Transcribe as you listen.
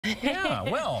Yeah,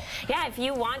 well. Yeah, if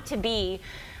you want to be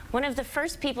one of the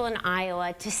first people in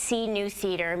Iowa to see new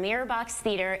theater, Mirrorbox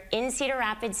Theatre in Cedar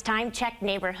Rapids time check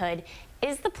neighborhood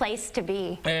is the place to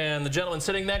be. And the gentleman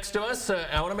sitting next to us,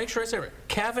 I want to make sure I say it right,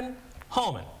 Cavan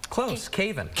Hallman. Close,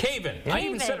 Cavan. Cavan. I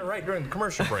even said it right during the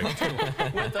commercial break, too.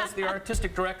 With us, the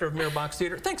artistic director of Mirrorbox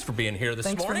Theatre. Thanks for being here this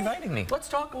morning. Thanks for inviting me. Let's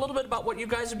talk a little bit about what you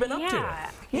guys have been up to.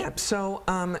 Yeah, so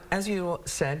as you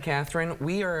said, Catherine,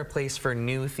 we are a place for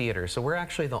new theater. So we're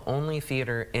actually the only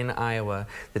theater in Iowa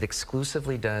that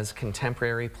exclusively does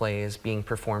contemporary plays being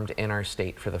performed in our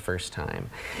state for the first time.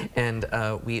 And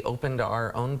we opened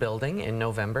our own building in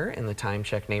November in the Time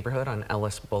Check neighborhood on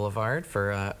Ellis Boulevard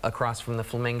for across from the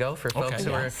Flamingo for folks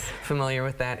who are familiar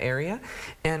with that area.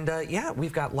 And yeah,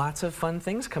 we've got lots of fun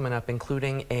things coming up,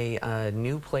 including a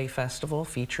new play festival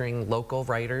featuring local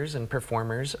writers and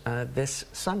performers this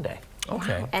Sunday.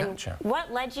 Okay, and gotcha.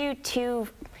 What led you to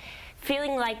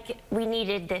feeling like we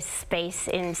needed this space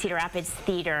in Cedar Rapids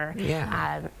Theater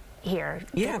here?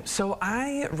 Yeah, so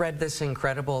I read this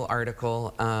incredible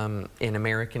article in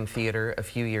American Theater a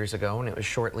few years ago, and it was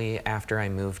shortly after I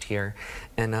moved here.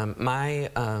 And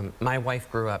my wife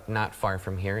grew up not far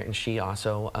from here, and she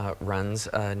also runs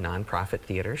a nonprofit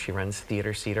theater. She runs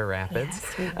Theater Cedar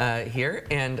Rapids here.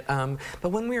 And but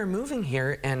when we were moving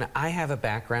here, and I have a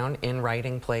background in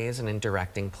writing plays and in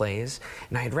directing plays,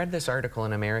 and I had read this article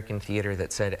in American Theater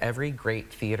that said every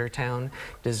great theater town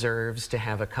deserves to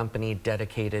have a company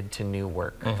dedicated to new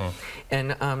work.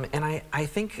 And I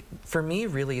think for me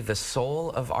really the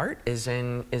soul of art is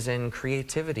in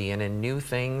creativity and in new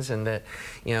things, and that,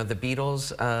 you know, the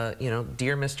Beatles, you know,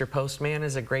 Dear Mr. Postman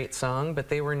is a great song, but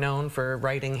they were known for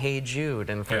writing Hey Jude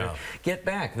and for Get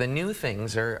Back. The new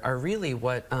things are really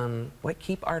what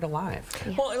keep art alive.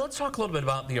 Well, let's talk a little bit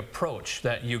about the approach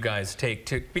that you guys take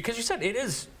to, because you said it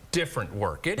is different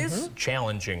work. It is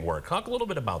challenging work. Talk a little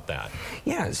bit about that.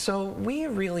 Yeah, so we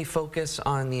really focus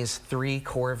on these three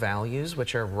core values,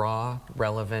 which are raw,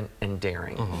 relevant, and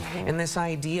daring. And this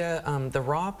idea, the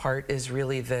raw part is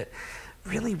really that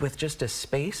with just a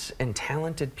space and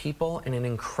talented people and an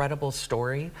incredible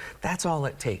story, that's all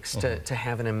it takes to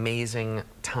have an amazing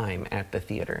time at the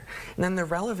theater. And then the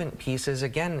relevant piece is,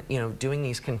 again, you know, doing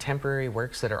these contemporary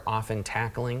works that are often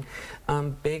tackling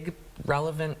big,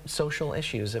 relevant social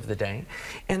issues of the day.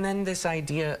 And then this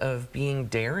idea of being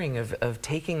daring, of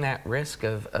taking that risk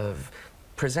of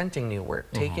presenting new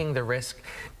work, taking the risk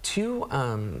to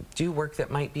do work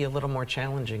that might be a little more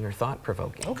challenging or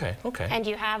thought-provoking. Okay. And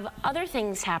you have other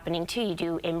things happening too. You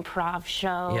do improv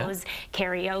shows,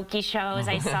 karaoke shows.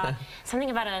 I saw something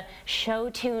about a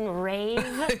show tune rave.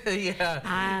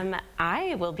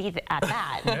 I will be at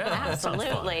that.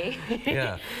 Absolutely.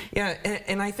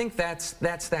 And I think that's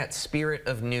that spirit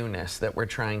of newness that we're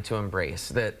trying to embrace,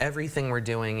 that everything we're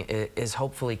doing is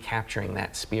hopefully capturing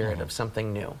that spirit of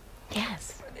something new.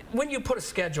 Yes. When you put a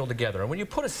schedule together, and when you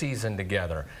put a season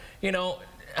together, you know,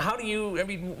 how do you, I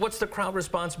mean, what's the crowd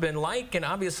response been like? And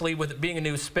obviously, with it being a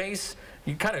new space,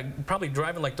 you kind of probably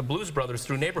driving like the Blues Brothers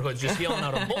through neighborhoods, just yelling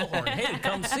out a bullhorn, hey,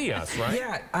 come see us, right?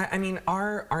 Yeah, I mean,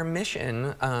 our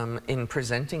mission in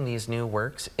presenting these new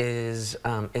works is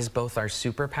both our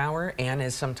superpower and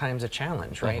is sometimes a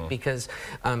challenge, right? Because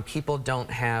people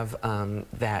don't have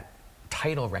that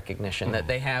title recognition that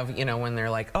they have, you know, when they're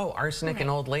like, oh, arsenic and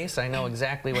old lace, I know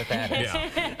exactly what that is.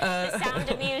 The sound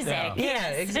of music.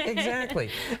 Exactly.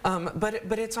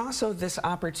 But it's also this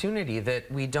opportunity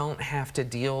that we don't have to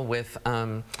deal with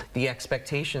the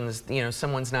expectations. You know,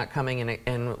 someone's not coming in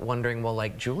and wondering, well,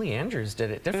 like Julie Andrews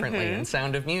did it differently in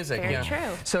Sound of Music. Very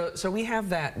true. So we have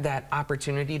that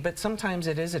opportunity, but sometimes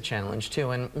it is a challenge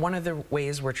too. And one of the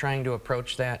ways we're trying to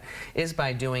approach that is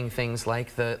by doing things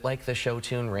like the show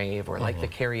tune rave, or like the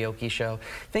karaoke show,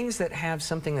 things that have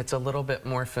something that's a little bit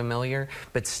more familiar,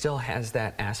 but still has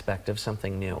that aspect of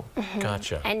something new.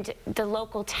 Gotcha. And the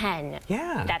local 10,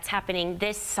 that's happening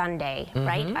this Sunday,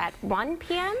 right, at 1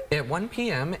 p.m.? At 1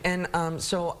 p.m. And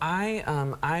so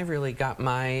I really got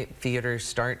my theater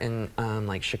start in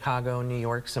like Chicago, New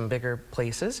York, some bigger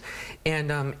places.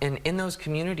 And in those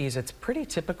communities, it's pretty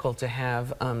typical to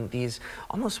have these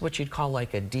almost what you'd call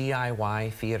like a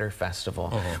DIY theater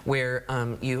festival, where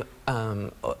you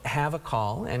have a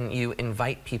call and you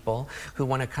invite people who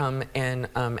want to come and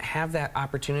have that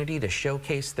opportunity to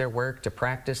showcase their work, to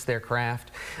practice their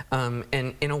craft,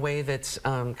 and in a way that's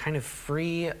kind of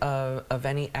free of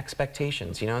any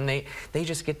expectations, you know, and they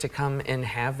just get to come and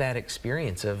have that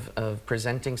experience of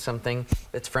presenting something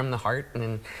that's from the heart.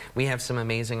 And we have some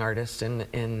amazing artists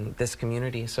in this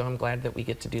community, so I'm glad that we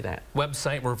get to do that.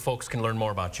 Website where folks can learn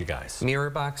more about you guys.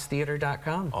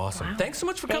 Mirrorboxtheatre.com. Awesome. Thanks so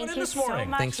much for coming in this morning. So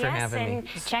much. Thanks for having me. having and me.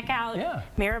 check out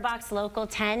Mirrorbox Local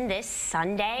 10 this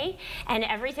Sunday and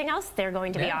everything else they're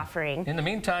going to be offering. In the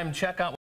meantime, check out